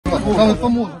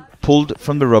Pulled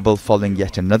from the rubble following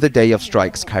yet another day of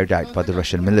strikes carried out by the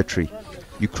Russian military.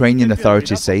 Ukrainian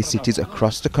authorities say cities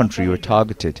across the country were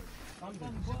targeted.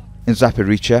 In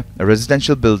Zaporizhia, a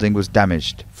residential building was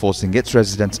damaged, forcing its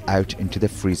residents out into the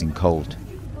freezing cold.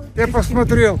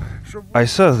 I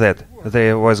saw that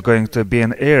there was going to be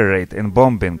an air raid and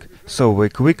bombing, so we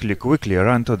quickly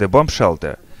ran to the bomb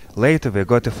shelter. Later we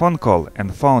got a phone call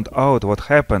and found out what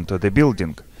happened to the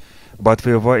building. But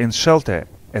we were in shelter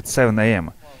at 7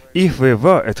 a.m. If we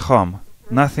were at home,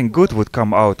 nothing good would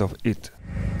come out of it.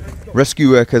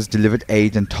 Rescue workers delivered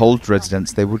aid and told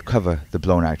residents they would cover the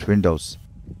blown-out windows.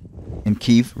 In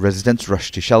Kyiv, residents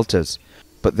rushed to shelters,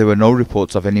 but there were no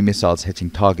reports of any missiles hitting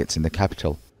targets in the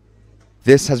capital.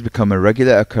 This has become a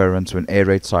regular occurrence when air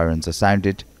raid sirens are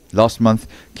sounded. Last month,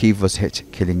 Kyiv was hit,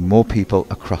 killing more people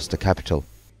across the capital.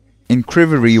 In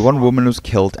Kryvyi, one woman was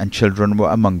killed and children were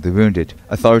among the wounded.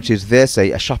 Authorities there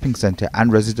say a shopping centre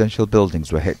and residential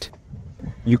buildings were hit.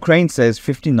 Ukraine says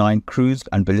 59 cruise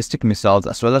and ballistic missiles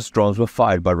as well as drones were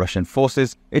fired by Russian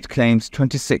forces. It claims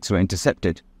 26 were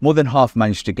intercepted. More than half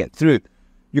managed to get through.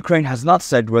 Ukraine has not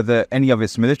said whether any of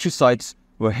its military sites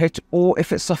were hit or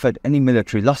if it suffered any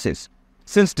military losses.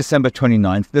 Since December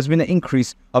 29th, there's been an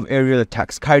increase of aerial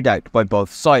attacks carried out by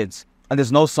both sides, and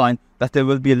there's no sign that there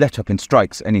will be a let-up in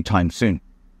strikes anytime soon.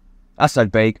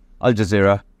 Baig, Al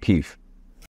Jazeera, Kyiv.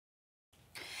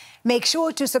 Make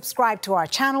sure to subscribe to our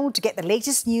channel to get the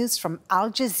latest news from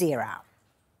Al Jazeera.